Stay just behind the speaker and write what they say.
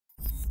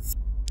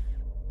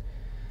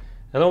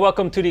Hello,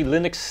 welcome to the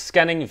Linux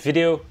scanning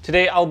video.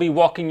 Today I'll be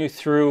walking you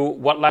through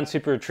what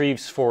Lansweeper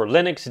retrieves for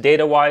Linux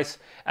data-wise,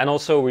 and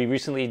also we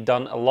recently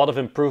done a lot of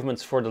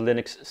improvements for the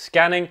Linux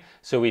scanning.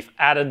 So we've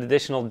added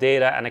additional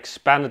data and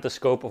expanded the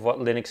scope of what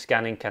Linux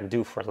scanning can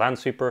do for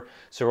Lansweeper.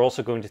 So we're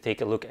also going to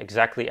take a look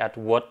exactly at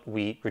what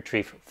we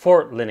retrieve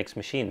for Linux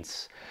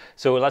machines.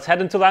 So let's head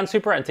into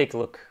Lansweeper and take a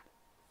look.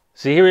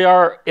 So here we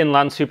are in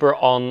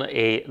Lansweeper on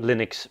a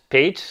Linux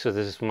page. So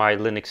this is my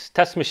Linux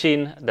test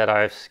machine that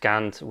I've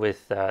scanned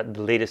with the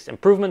latest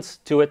improvements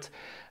to it.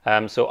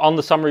 So on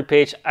the summary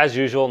page, as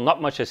usual,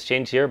 not much has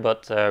changed here,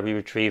 but we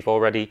retrieve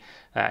already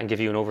and give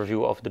you an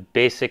overview of the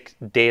basic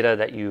data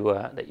that you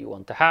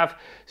want to have.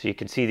 So you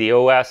can see the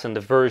OS and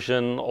the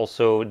version,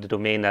 also the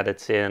domain that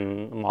it's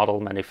in, model,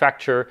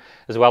 manufacturer,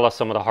 as well as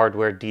some of the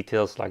hardware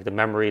details like the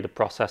memory, the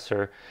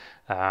processor,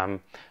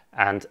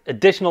 and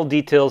additional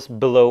details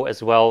below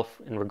as well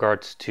in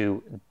regards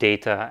to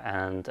data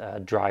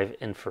and drive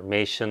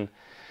information.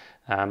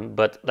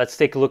 But let's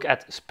take a look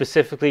at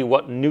specifically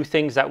what new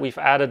things that we've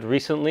added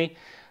recently.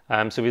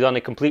 So we've done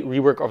a complete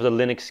rework of the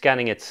Linux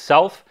scanning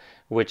itself,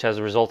 which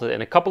has resulted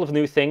in a couple of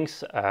new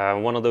things.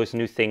 One of those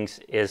new things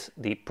is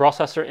the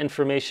processor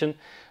information.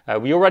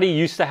 We already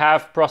used to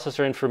have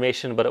processor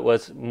information, but it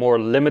was more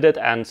limited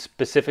and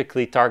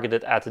specifically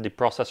targeted at the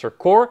processor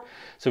core.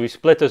 So we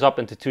split those up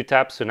into two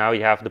tabs. So now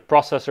you have the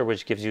processor,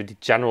 which gives you the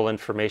general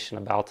information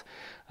about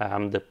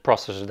the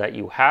processor that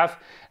you have.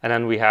 And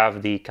then we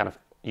have the kind of,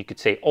 you could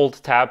say,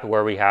 old tab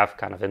where we have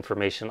kind of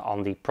information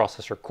on the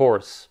processor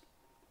cores.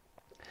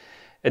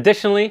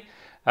 Additionally,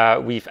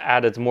 we've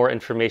added more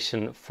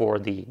information for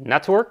the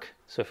network.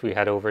 So if we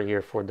head over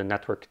here for the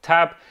network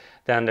tab,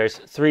 then there's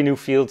three new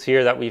fields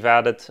here that we've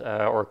added,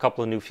 or a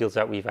couple of new fields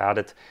that we've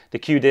added. The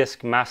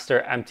QDisk,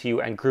 master,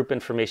 MTU, and group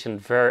information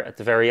at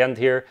the very end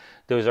here.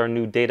 Those are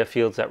new data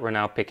fields that we're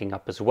now picking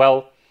up as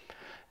well.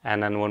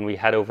 And then when we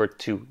head over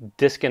to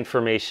disk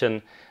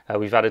information,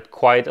 we've added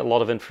quite a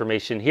lot of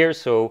information here.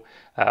 So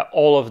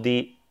all of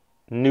the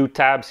new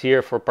tabs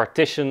here for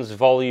partitions,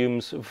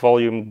 volumes,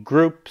 volume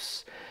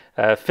groups,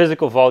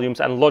 physical volumes,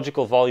 and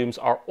logical volumes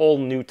are all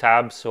new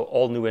tabs. So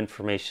all new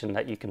information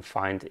that you can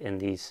find in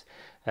these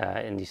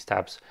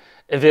tabs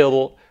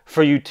available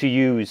for you to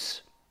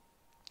use.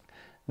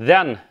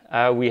 Then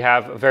we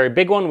have a very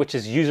big one, which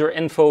is user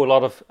info. A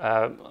lot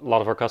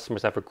of our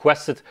customers have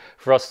requested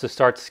for us to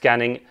start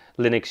scanning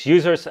Linux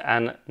users,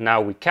 and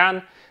now we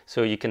can.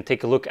 So you can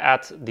take a look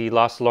at the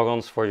last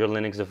logons for your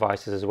Linux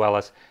devices, as well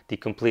as the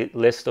complete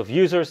list of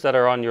users that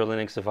are on your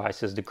Linux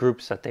devices, the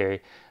groups that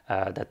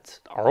that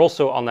are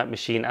also on that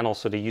machine, and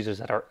also the users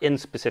that are in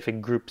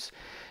specific groups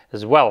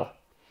as well.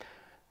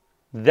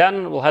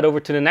 Then we'll head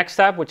over to the next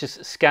tab, which is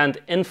scanned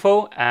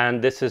info,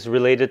 and this is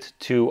related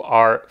to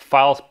our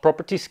file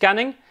property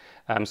scanning.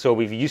 So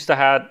we've used to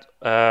have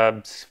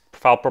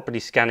file property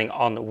scanning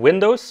on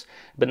Windows,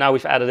 but now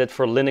we've added it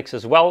for Linux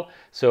as well.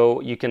 So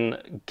you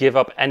can give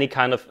up any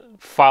kind of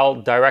file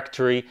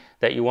directory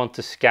that you want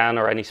to scan,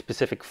 or any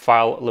specific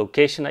file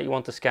location that you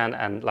want to scan,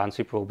 and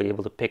Lansweeper will be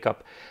able to pick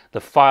up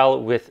the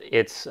file with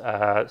its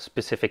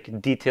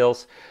specific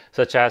details,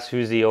 such as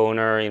who's the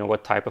owner,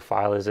 what type of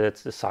file is it,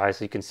 the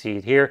size. You can see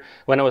it here,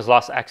 when it was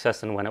last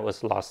accessed and when it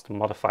was last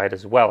modified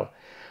as well.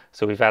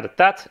 So we've added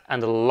that.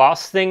 And the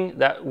last thing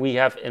that we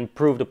have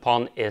improved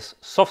upon is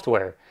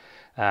software.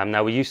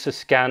 Now we used to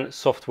scan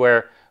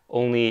software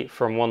only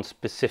from one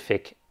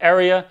specific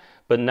area,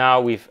 but now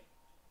we've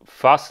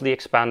vastly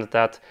expanded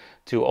that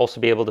to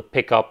also be able to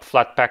pick up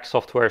Flatpak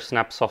software,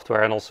 Snap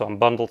software, and also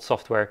unbundled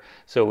software.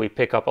 So we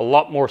pick up a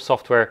lot more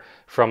software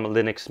from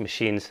Linux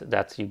machines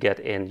that you get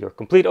in your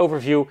complete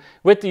overview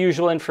with the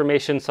usual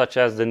information, such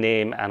as the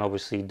name and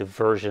obviously the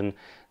version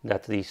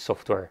that the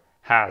software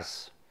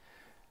has.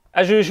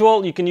 As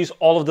usual, you can use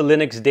all of the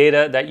Linux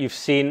data that you've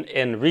seen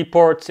in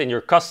reports, in your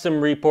custom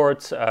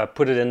reports,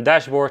 put it in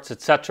dashboards,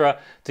 etc.,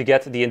 to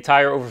get the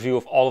entire overview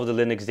of all of the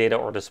Linux data,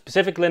 or the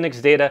specific Linux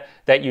data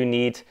that you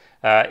need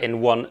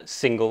in one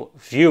single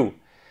view.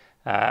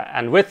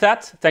 And with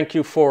that, thank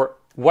you for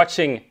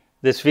watching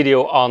this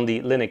video on the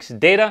Linux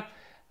data,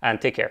 and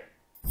take care.